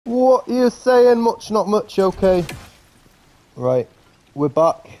You're saying much, not much, okay. Right, we're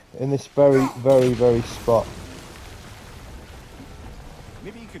back in this very, very, very spot.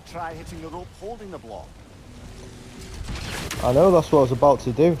 Maybe you could try hitting the rope holding the block. I know, that's what I was about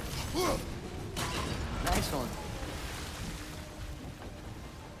to do. Nice one.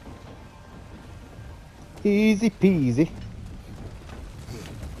 Easy peasy. Can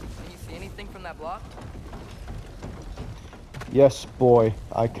you see anything from that block? Yes, boy,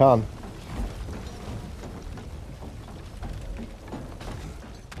 I can.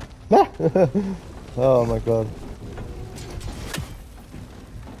 Oh my god.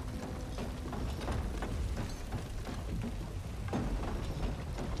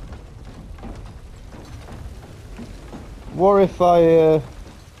 What if I,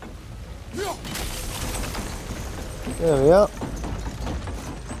 there we are.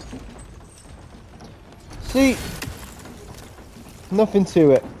 See? Nothing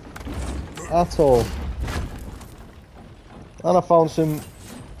to it. At all. And I found some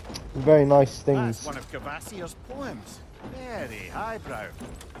very nice things. That's one of Gavassier's poems. Very highbrow.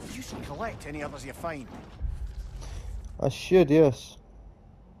 You should collect any others you find. I should, yes.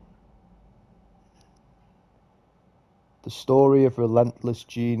 The story of relentless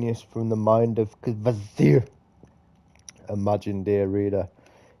genius from the mind of Gavassier. Imagine, dear reader,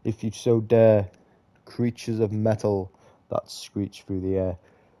 if you so dare, creatures of metal that screech through the air,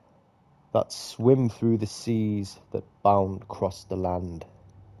 that swim through the seas, that bound across the land,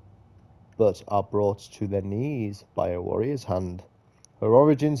 but are brought to their knees by a warrior's hand. Her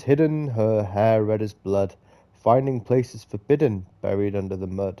origins hidden, her hair red as blood, finding places forbidden, buried under the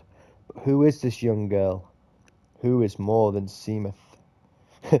mud. But who is this young girl? Who is more than seemeth?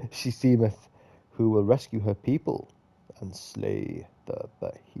 She seemeth, who will rescue her people and slay the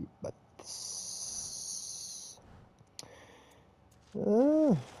behemoths.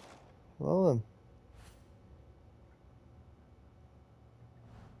 Well then.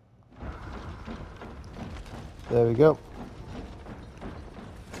 There we go.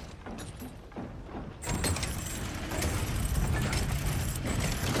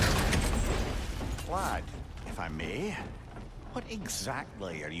 Lad, if I may, what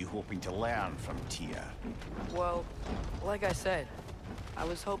exactly are you hoping to learn from Tyr? Well, like I said, I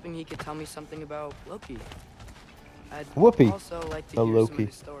was hoping he could tell me something about Loki. I'd also like to hear some of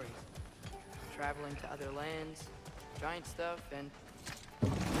his stories. Traveling to other lands, giant stuff, and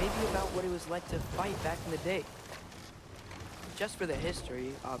maybe about what it was like to fight back in the day. Just for the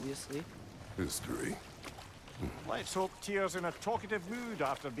history, obviously. History? Let's hope Tyr's in a talkative mood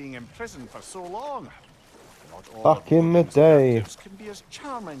after being imprisoned for so long. Not all back in the day can be as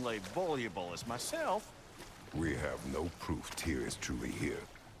charmingly voluble as myself. We have no proof Tyr is truly here.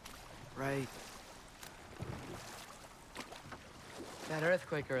 Right. That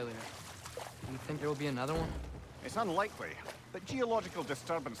earthquake earlier. Do you think there will be another one? It's unlikely, but geological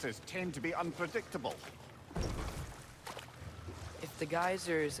disturbances tend to be unpredictable. If the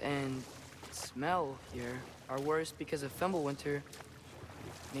geysers and smell here are worse because of Fimbulwinter,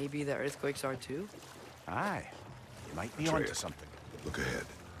 maybe the earthquakes are too? Aye. You might be onto something. Look ahead.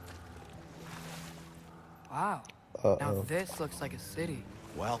 Wow. Now this looks like a city.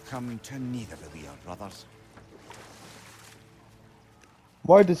 Welcome to Nidavellir, brothers.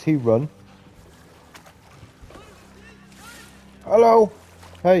 Why does he run? Hello.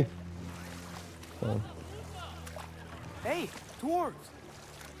 Hey. Hey, dwarves.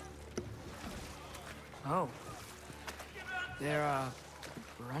 Oh. They're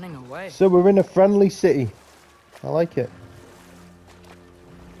running away. So we're in a friendly city. I like it.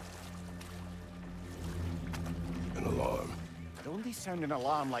 An alarm. I'd only sound an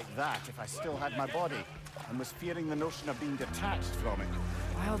alarm like that if I still had my body and was fearing the notion of being detached from it.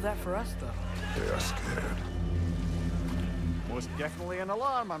 Wild that for us, though. They are scared. Most definitely an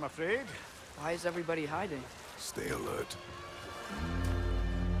alarm, I'm afraid. Why is everybody hiding? Stay alert.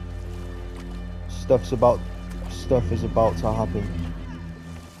 Stuff is about to happen.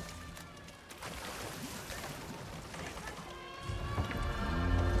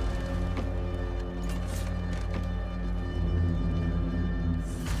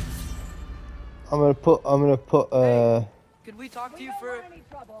 I'm gonna put Hey, could we talk to you for any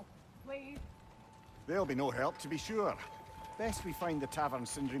trouble, please? There'll be no help, to be sure. Best we find the tavern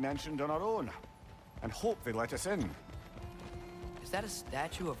Sindri mentioned on our own, and hope they let us in. Is that a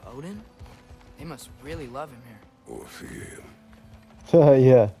statue of Odin? They must really love him here. Or fear him.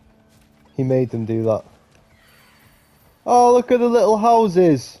 yeah. He made them do that. Oh, look at the little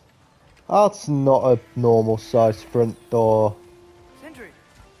houses. That's not a normal sized front door. Sindri.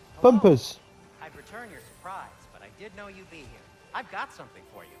 Bumpers. I'd return your surprise, but I did know you'd be here. I've got something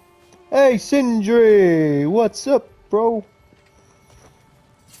for you. Hey, Sindri! What's up, bro?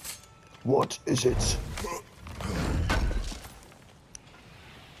 What is it?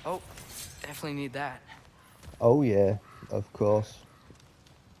 Oh, definitely need that. Oh yeah, of course.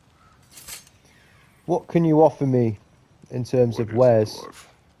 What can you offer me in terms What of is it, wares? dwarf?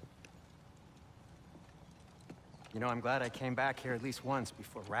 You know, I'm glad I came back here at least once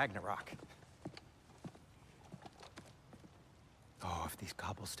before Ragnarok. Oh, if these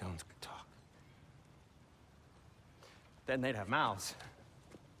cobblestones could talk. Then they'd have mouths.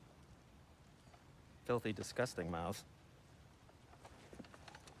 Filthy, disgusting mouths.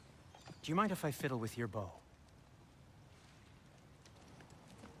 Do you mind if I fiddle with your bow?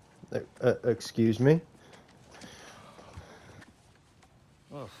 Excuse me?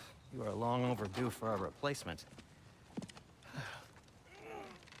 Oh, you are long overdue for a replacement.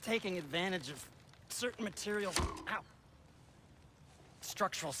 Taking advantage of certain materials. Ow!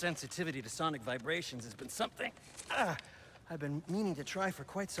 Structural sensitivity to sonic vibrations has been something I've been meaning to try for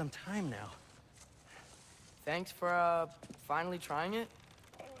quite some time now. Thanks for, finally trying it.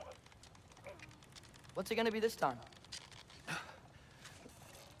 What's it gonna be this time?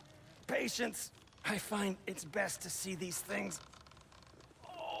 Patience. I find it's best to see these things,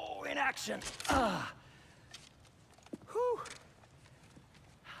 in action. Whew.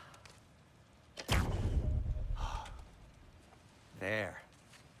 There.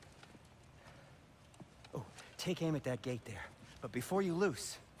 Oh, take aim at that gate there. But before you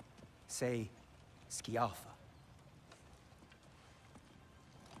loose, say, Ski Alpha.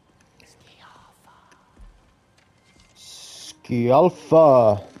 Ski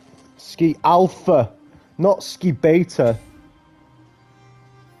Alpha. Ski Alpha. Not Ski Beta.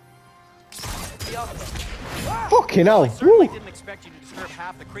 Fucking hell. I certainly Woo. didn't expect you to disturb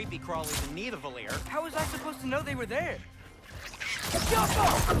half the creepy crawlies in Nidavellir. How was I supposed to know they were there?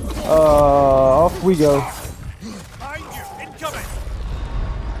 Off we go. Behind you, incoming!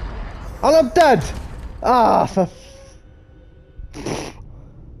 And I'm dead. Ah, for...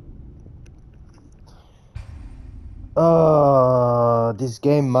 This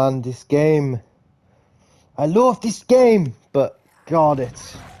game, man, this game. I love this game, but God,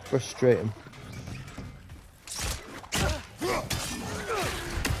 it's frustrating.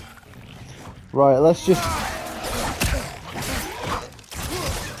 Right, let's just...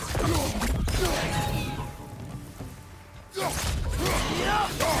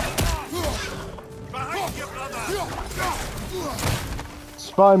 Behind you, brother! It's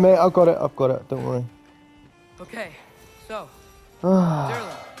fine, mate, I've got it, don't worry. Okay, so,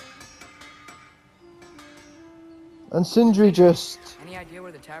 Durlin, And Sindri just any idea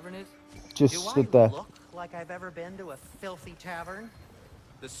where the tavern is? stood there. Look like I've ever been to a filthy tavern?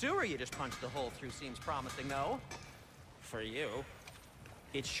 The sewer you just punched a hole through seems promising, though. For you.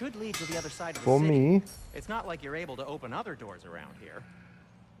 It should lead to the other side of the For city. me. It's not like you're able to open other doors around here.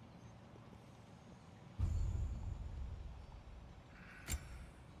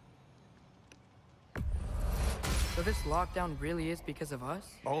 So this lockdown really is because of us?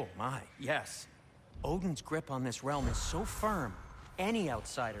 Oh my, yes. Odin's grip on this realm is so firm, any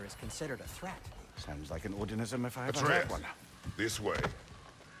outsider is considered a threat. Sounds like an Odinism if I ever Atreus, heard one. this way.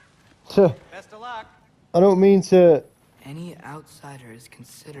 Best of luck. I don't mean to... Any outsider is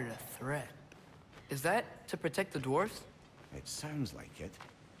considered a threat. Is that to protect the dwarves? It sounds like it.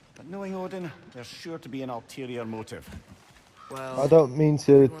 But knowing Odin, there's sure to be an ulterior motive. Well, I don't mean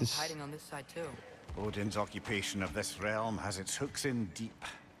to... everyone's hiding on this side too. Odin's occupation of this realm has its hooks in deep.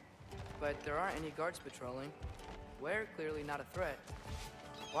 But there aren't any guards patrolling. We're clearly not a threat.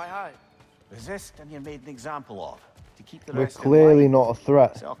 Why hide? Resist and you're made an example of. To keep the We're rest clearly in line. not a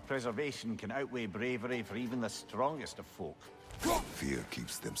threat. Self-preservation can outweigh bravery for even the strongest of folk. Fear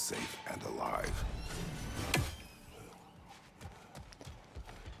keeps them safe and alive.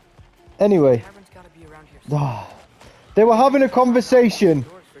 Anyway. Tavern's gotta be around here somewhere. They were having a conversation.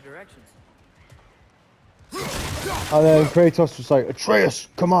 Doors for directions. And then Kratos was like, Atreus,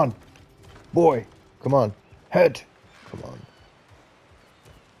 come on. Boy, come on. Head, come on.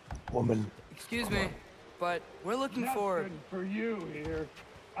 Woman. Excuse me, but we're looking for... Nothing for you here.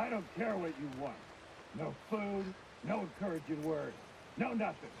 I don't care what you want. No food, no encouraging words, no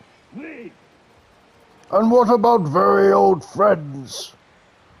nothing. Leave! And what about very old friends?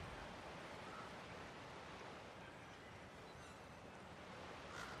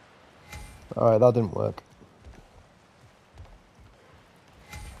 Alright, that didn't work.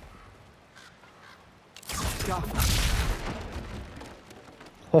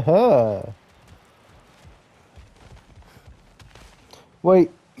 Haha.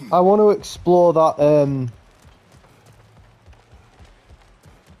 Wait, I want to explore that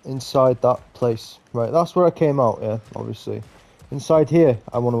inside that place. Right, that's where I came out, yeah, obviously. Inside here,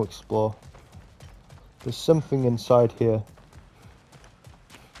 I want to explore. There's something inside here.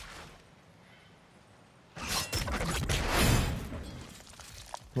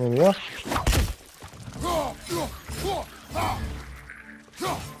 There we are.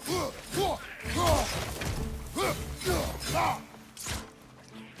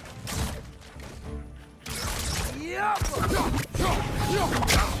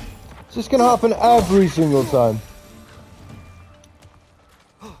 Is this gonna happen every single time?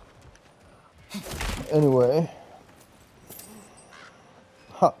 Anyway.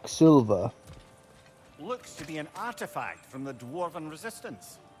 Hack silver. Looks to be an artifact from the Dwarven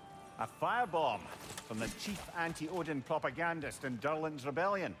resistance. A firebomb from the chief anti-Odin propagandist in Durlin's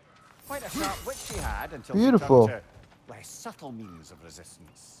rebellion. Quite a sharp wit she had until Beautiful. she turned to less subtle means of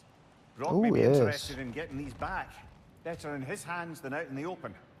resistance. Brock Oh, may be yes. interested in getting these back. Better in his hands than out in the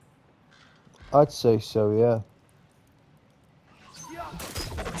open. I'd say so, yeah.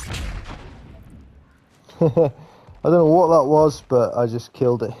 I don't know what that was, but I just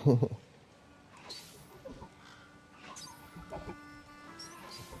killed it.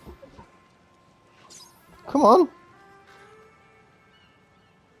 Come on.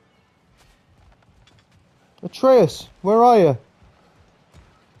 Atreus, where are you?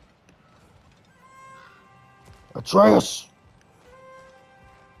 Atreus!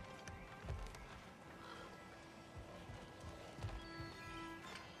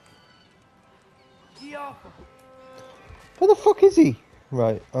 Where the fuck is he?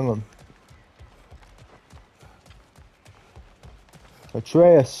 Right, hang on.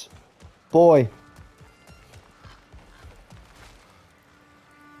 Atreus. Boy.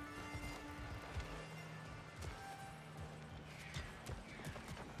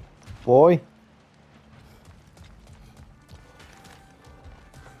 Boy.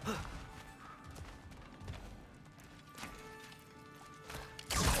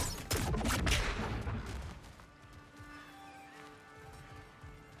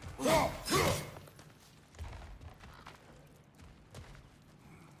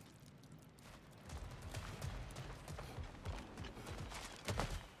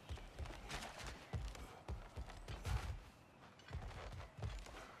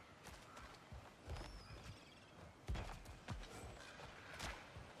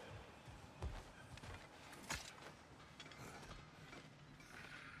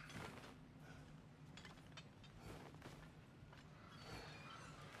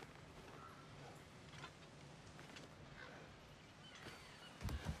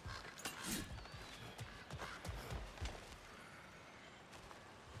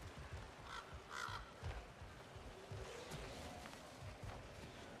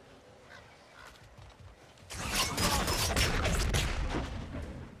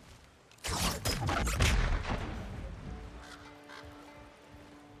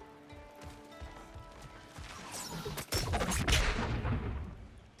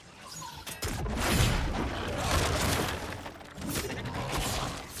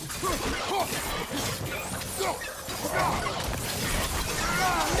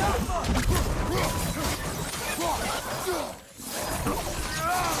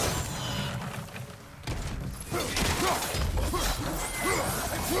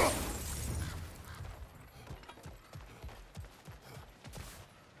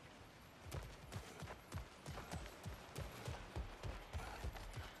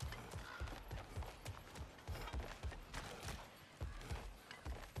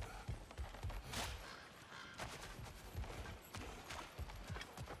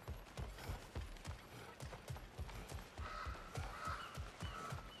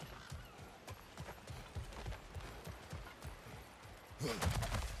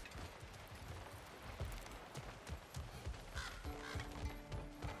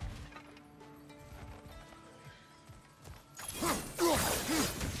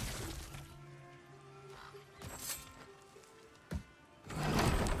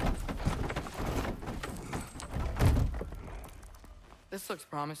 This looks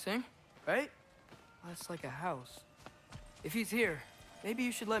promising, right? That's like a house. If he's here, maybe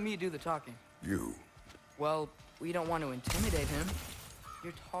you should let me do the talking. You. Well, we don't want to intimidate him.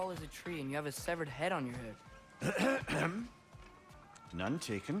 You're tall as a tree and you have a severed head on your head. None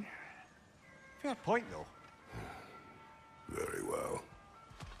taken. Fair point, though. Very well.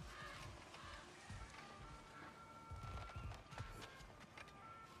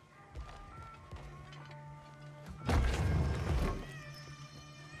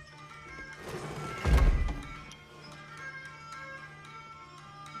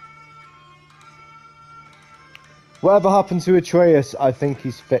 Whatever happened to Atreus, I think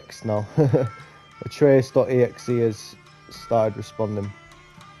he's fixed now. Atreus.exe has started responding,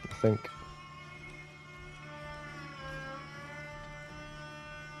 I think.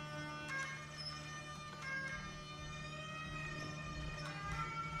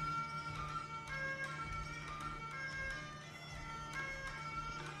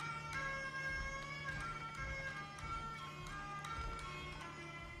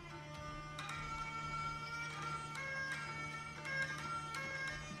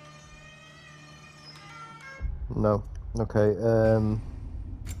 No. Okay.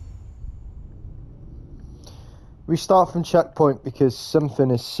 Restart from checkpoint because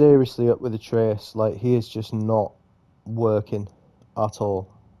something is seriously up with the trace. Like, he is just not working at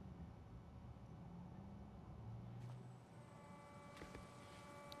all.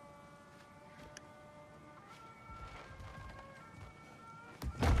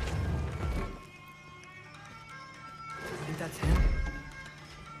 I think that's him.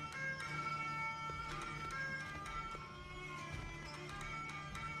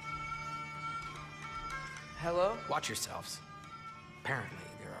 Hello? Watch yourselves. Apparently,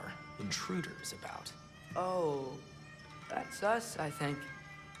 there are intruders about. Oh, that's us, I think.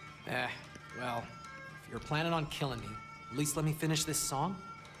 Well, if you're planning on killing me, at least let me finish this song.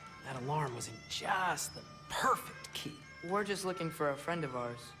 That alarm was in just the perfect key. We're just looking for a friend of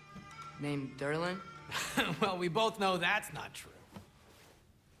ours, named Durlin. Well, we both know that's not true.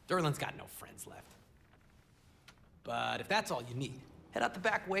 Durlin's got no friends left. But if that's all you need, head out the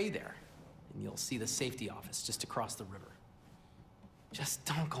back way there, and you'll see the safety office just across the river. Just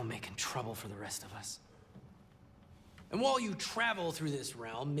don't go making trouble for the rest of us. And while you travel through this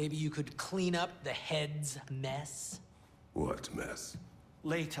realm, maybe you could clean up the head's mess? What mess?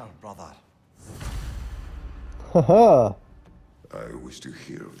 Later, brother. Haha. I wish to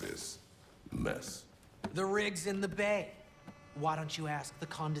hear of this mess. The rig's in the bay. Why don't you ask the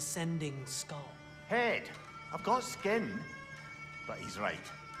condescending skull? Head, I've got skin. But he's right.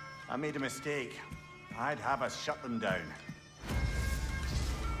 I made a mistake. I'd have us shut them down.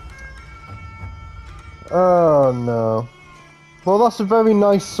 Oh no. Well, that's a very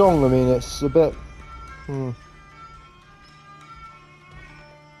nice song. I mean, it's a bit. I'm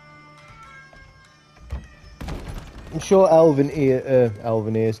sure Dwarven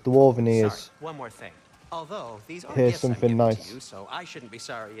ears. Sorry, one more thing. Although these are Here's gifts I'm something giving nice. to you, so I shouldn't be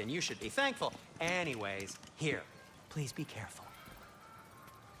sorry and you should be thankful. Anyways, here. Please be careful.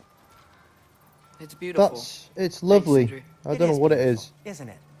 It's beautiful. It's lovely. Thanks, I don't know what it is. Isn't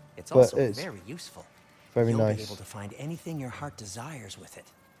it? It's But also it's very useful. very You'll nice. be able to find anything your heart desires with it.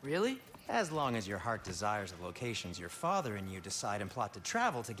 Really? As long as your heart desires the locations your father and you decide and plot to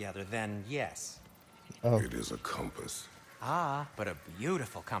travel together, then yes. Oh. It is a compass. Ah, but a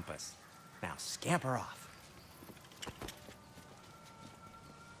beautiful compass. Now scamper off.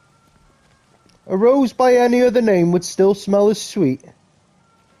 A rose by any other name would still smell as sweet.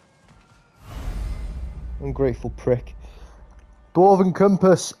 Ungrateful prick. Dwarven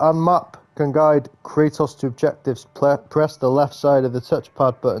compass and map can guide Kratos to objectives. Press the left side of the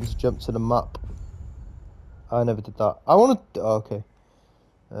touchpad button to jump to the map. I never did that. I want to. Oh, okay.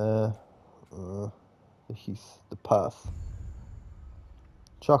 The heath, the path.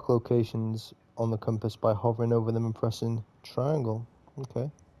 Track locations on the compass by hovering over them and pressing triangle. Okay.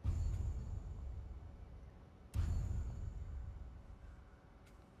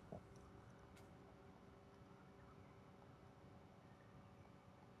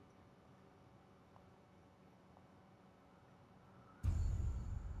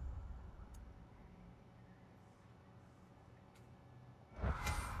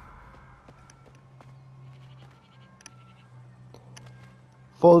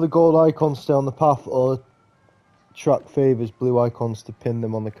 Follow the gold icons, stay on the path, or track favors blue icons to pin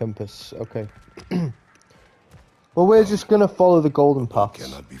them on the compass. Okay. Well, we're just gonna follow the golden paths.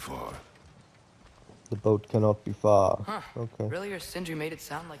 Cannot be far. The boat cannot be far. Huh. Okay. Earlier, Sindri made it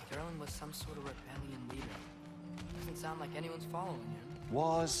sound like Durlin was some sort of rebellion leader. Doesn't sound like anyone's following him.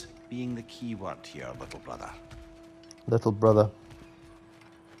 Was being the key word here, little brother. Little brother.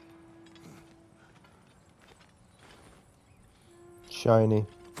 Shiny.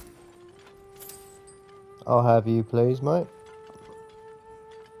 I'll have you, please, mate.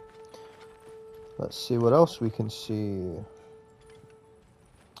 Let's see what else we can see.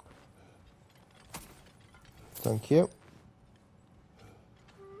 Thank you.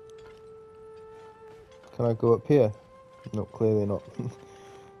 Can I go up here? No, clearly not.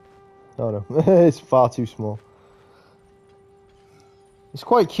 Oh no, it's far too small. It's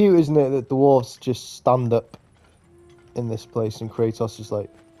quite cute, isn't it, that the dwarves just stand up in this place and Kratos is like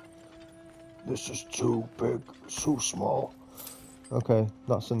This is too big, too small. Okay,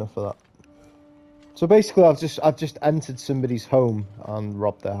 that's enough of that. So basically, I've just entered somebody's home and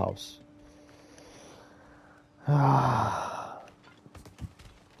robbed their house. That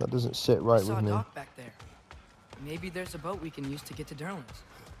doesn't sit right with I saw me. a dock back there. Maybe there's a boat we can use to get to Durlan's.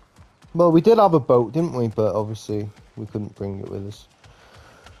 Well, we did have a boat, didn't we? But obviously, we couldn't bring it with us.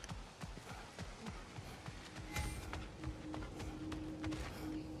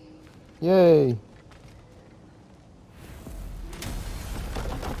 Yay!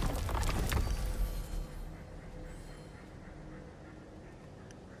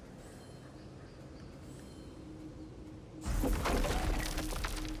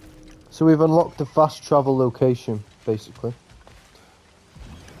 So we've unlocked the fast travel location, basically.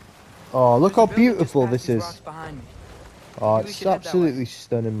 Oh, look how beautiful this is. Oh, it's absolutely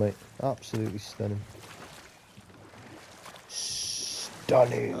stunning, mate. Absolutely stunning.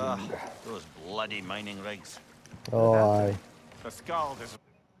 Stunning. Those bloody mining rigs. Oh, aye. The Skald is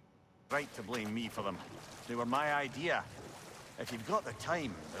right to blame me for them. They were my idea. If you've got the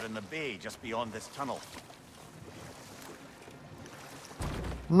time, they're in the bay just beyond this tunnel.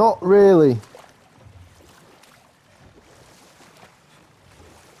 Not really.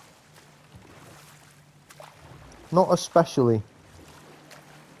 Not especially.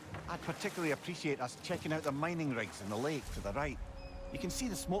 I'd particularly appreciate us checking out the mining rigs in the lake to the right. You can see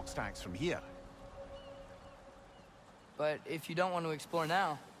the smokestacks from here. But if you don't want to explore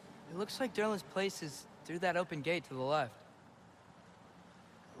now, it looks like Durlan's place is through that open gate to the left.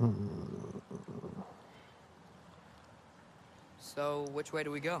 So, which way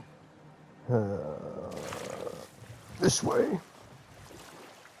do we go? This way.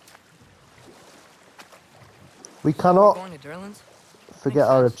 We cannot going to Durlan's? forget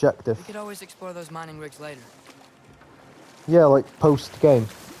our objective. We could always explore those mining rigs later. Yeah, like post-game.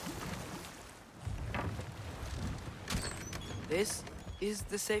 This is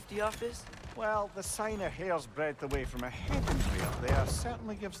the safety office? Well, the sign a hair's breadth away from a heaven's up there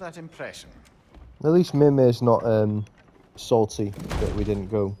certainly gives that impression. At least Mimir's not salty that we didn't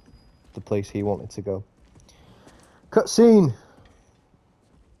go the place he wanted to go. Cutscene!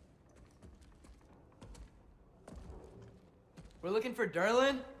 We're looking for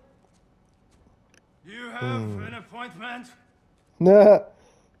Durlan? You have an appointment? Nah.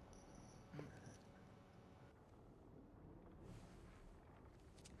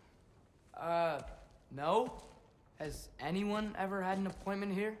 No? Has anyone ever had an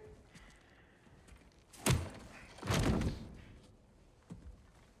appointment here?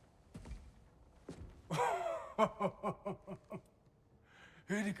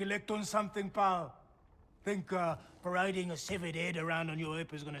 Here to collect on something, pal? Think parading a severed head around on your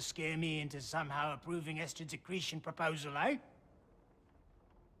hip is gonna scare me into somehow approving Estrid's accretion proposal, eh?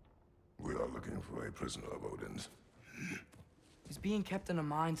 We are looking for a prisoner of Odin's. He's being kept in a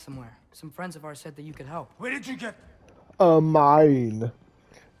mine somewhere. Some friends of ours said that you could help. Where did you get... A mine.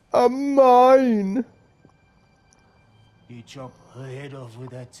 A mine. You chop her head off with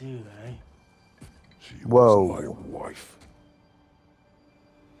that too, eh? She Whoa. was my wife.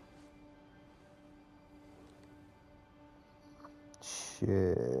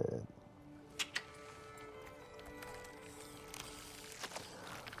 Shit.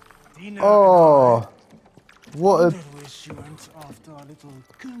 Oh. What a... wish you went after our little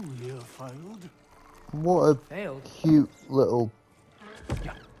coup here failed. What a Failed? cute little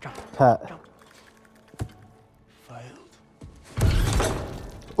pet. Failed.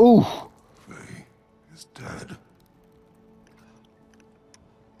 Ooh. Faye is dead.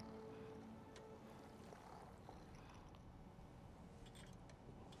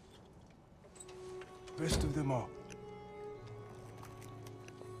 Best of them all.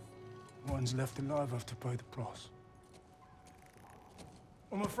 One's left alive have to pay the price.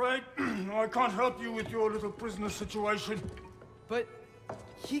 I'm afraid I can't help you with your little prisoner situation. But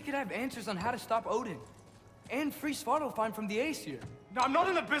he could have answers on how to stop Odin. And free Svartalfheim from the Aesir. Now, I'm not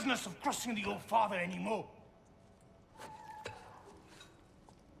in the business of crossing the old father anymore.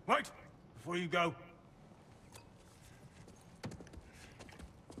 Wait, before you go.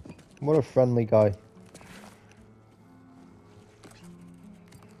 What a friendly guy.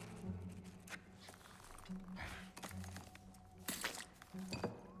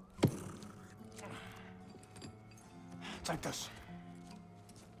 Take this.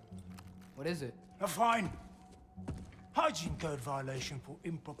 What is it? A fine. Hygiene code violation for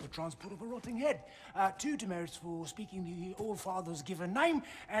improper transport of a rotting head. 2 demerits for speaking the All Father's given name,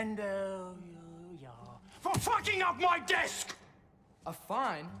 and, yeah, for fucking up my desk! A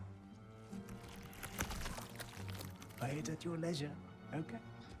fine? Pay it at your leisure, okay?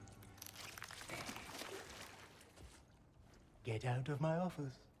 Get out of my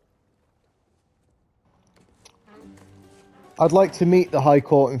office. I'd like to meet the High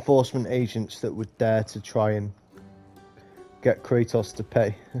Court enforcement agents that would dare to try and get Kratos to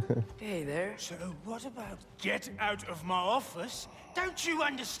pay. Hey there. So what about get out of my office? Don't you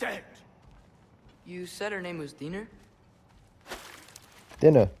understand? You said her name was Diener?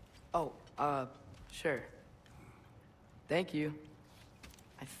 Dinner. Oh, sure. Thank you.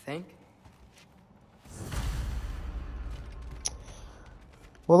 I think.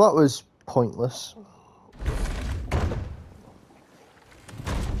 Well, that was pointless.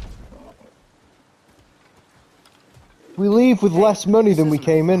 We leave with less money than we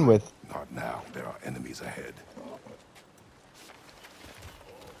came in with. Not now. There are enemies ahead.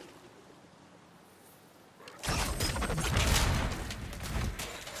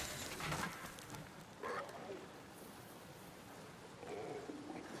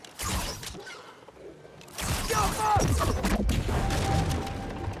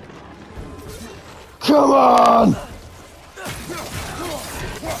 Come on!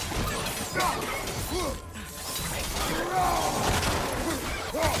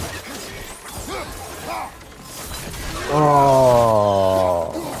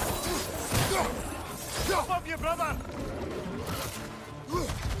 Oh. Stop up, you brother!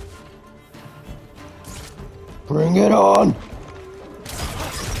 Bring it on!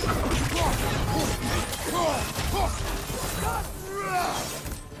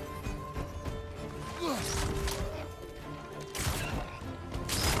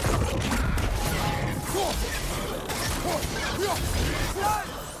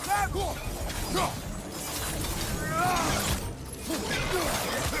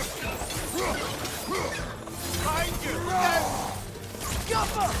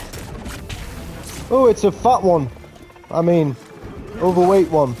 Oh, it's a fat one. I mean, overweight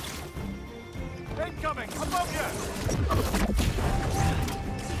one. Incoming! Above you!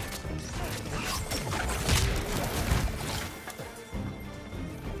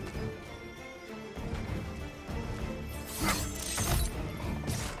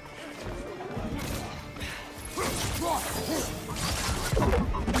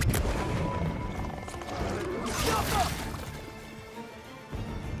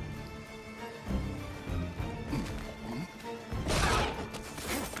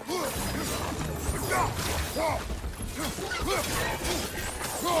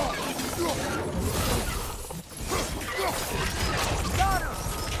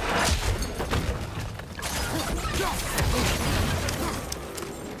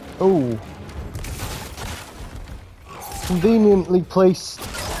 Oh. Conveniently placed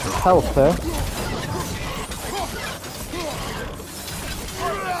health there.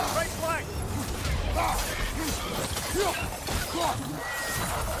 Right flank!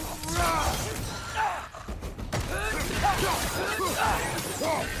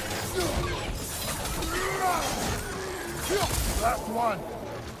 Last one.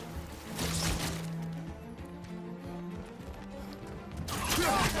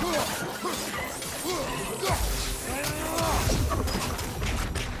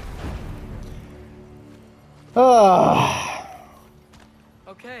 Ah.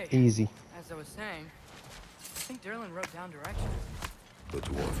 Okay. Easy. As I was saying, I think Derlin wrote down directions. The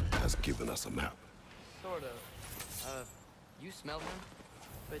dwarf has given us a map. Sort of. You smell him?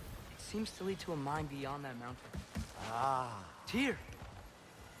 But it seems to lead to a mine beyond that mountain. Ah. Tyr!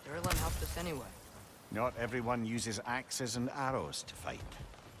 Derlin helped us anyway. Not everyone uses axes and arrows to fight.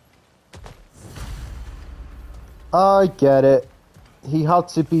 I get it. He had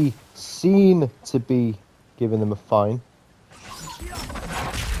to be seen to be giving them a fine.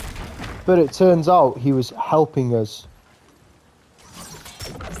 But it turns out he was helping us.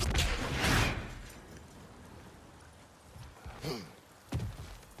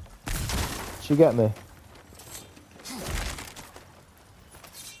 Did you get me?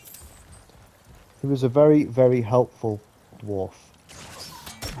 He was a very, very helpful dwarf.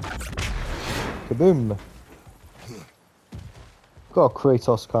 Kaboom! God,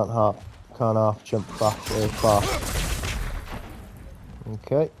 Kratos can't half jump back fast.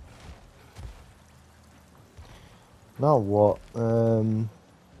 Okay. Now what? I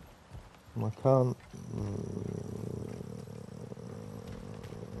can't.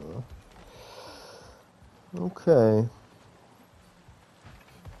 Okay.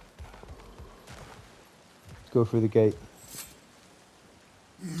 Let's go through the gate.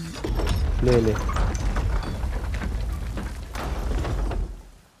 Clearly.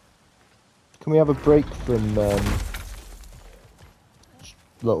 Can we have a break from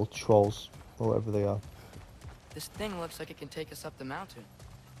little trolls, or whatever they are? This thing looks like it can take us up the mountain.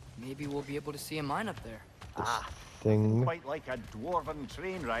 Maybe we'll be able to see a mine up there. thing. Quite like a dwarven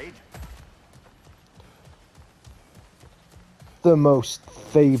train ride. The most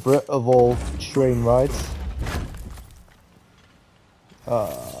favourite of all train rides.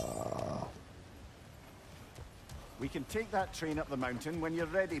 We can take that train up the mountain when you're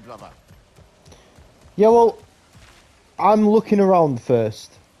ready, brother. Yeah, well, I'm looking around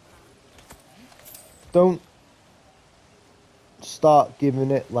first. Don't start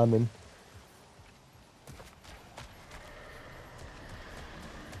giving it lemon.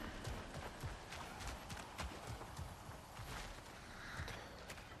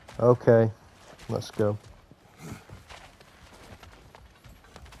 Okay, let's go.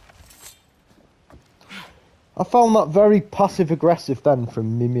 I found that very passive-aggressive then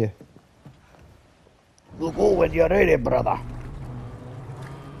from Mimir. We'll go when you're ready, brother.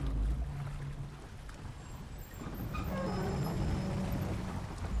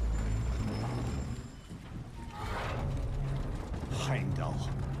 Heimdall.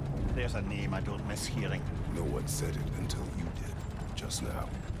 There's a name I don't miss hearing. No one said it until you did, just now.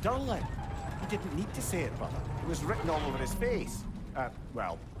 Durlin. He didn't need to say it, brother. It was written all over his face.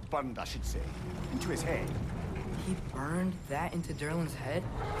 Well, burned, I should say. Into his head. He burned that into Durlin's head?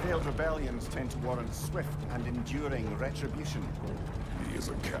 Failed rebellions tend to warrant swift and enduring retribution. He is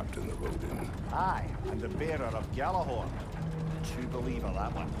a captain of Odin. Aye, and the bearer of Galahorn. True believer,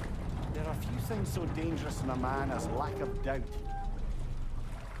 that one. There are few things so dangerous in a man as lack of doubt.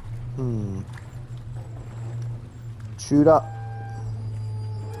 Shoot up.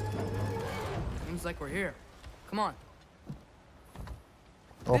 Seems like we're here. Come on.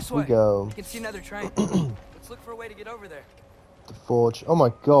 Off This we way. go. You can see another train. Let's look for a way to get over there. The forge. Oh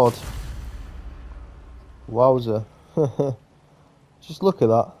my god. Wowzer. Just look at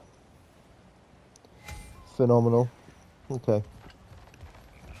that. Phenomenal. Okay.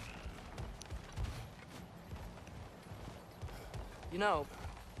 You know,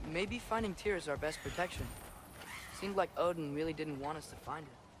 maybe finding Tyr is our best protection. Seemed like Odin really didn't want us to find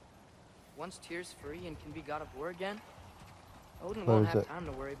her. Once Tyr's free and can be god of war again, Odin Where won't is have it? time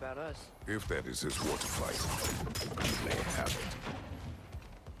to worry about us. If that is his war to fight, he may have it.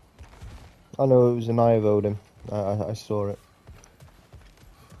 I know it was an eye of Odin. I saw it.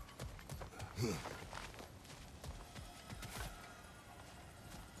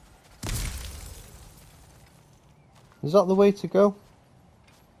 Is that the way to go?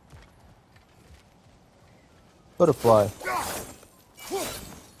 Butterfly.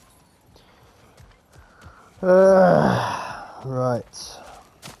 Right.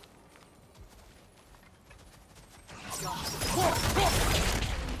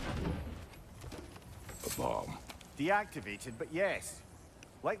 A bomb. Deactivated, but yes.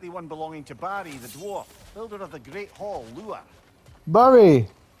 Likely one belonging to Barry, the dwarf, builder of the Great Hall, Lua. Barry!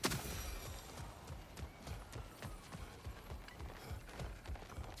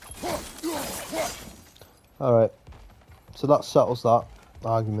 Alright. So that settles that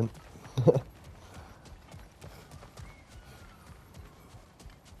argument.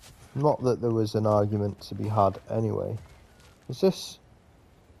 Not that there was an argument to be had anyway. Is this...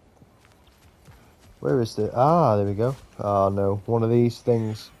 Where is the... Ah, there we go. Ah, no. One of these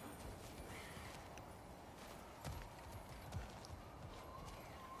things.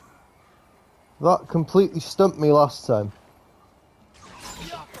 That completely stumped me last time.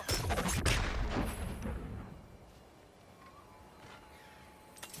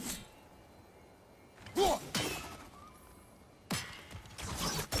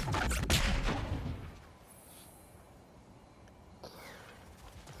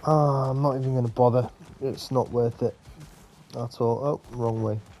 Ah, I'm not even going to bother. It's not worth it at all. Oh, wrong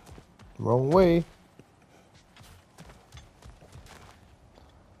way. Wrong way.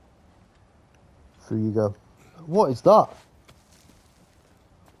 Through you go. What is that?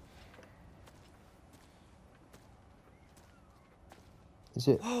 Is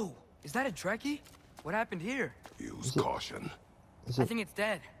it? Whoa! Is that a Trekkie? What happened here? Use caution. Is I it think it's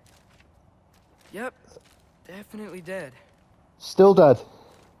dead. Yep. Definitely dead. still dead?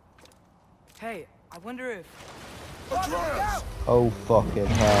 Hey, I wonder if... Oh fucking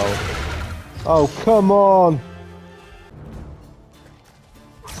hell. Oh, come on.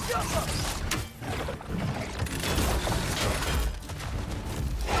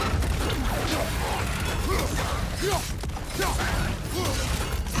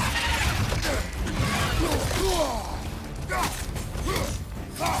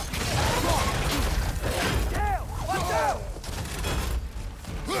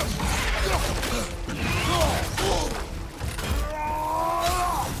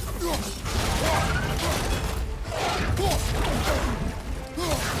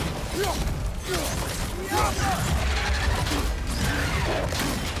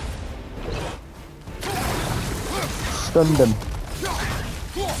 stunned him.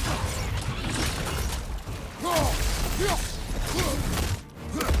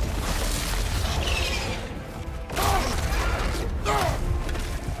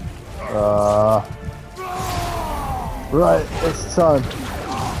 Right, it's time.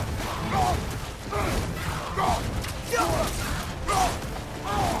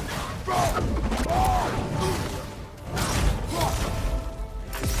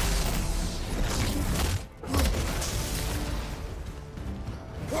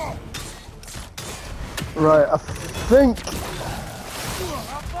 Right, I think...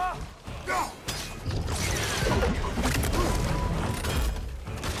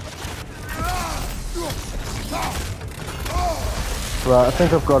 Right, I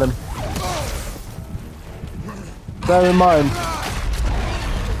think I've got him. Bear in mind,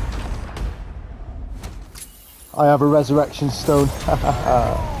 I have a resurrection stone.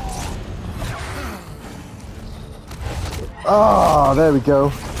 Ah, there we go.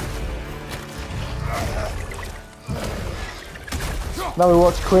 Now we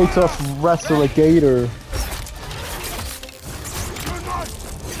watch Kratos wrestle a gator.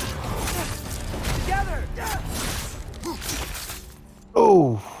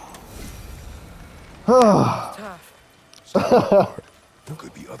 Oh. There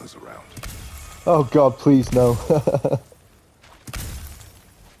could be others around. Oh God, please no. Think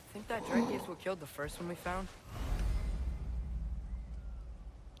that Drake is what killed the first one we found?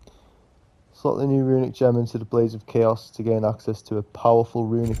 Slot the new runic gem into the Blaze of Chaos to gain access to a powerful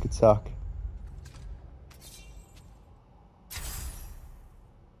runic attack.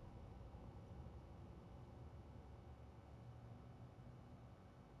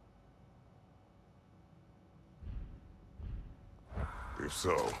 If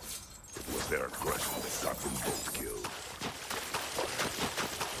so, it was their aggression that got them both killed.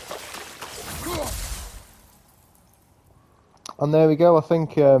 And there we go, I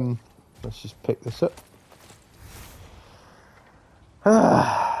think, let's just pick this up.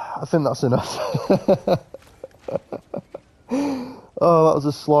 I think that's enough. Oh, that was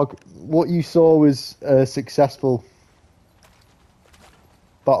a slog. What you saw was a successful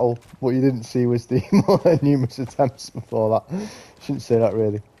battle. What you didn't see was the more numerous attempts before that. Shouldn't say that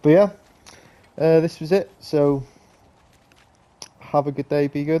really. But yeah, this was it. So, have a good day,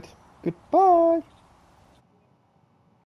 be good. Goodbye.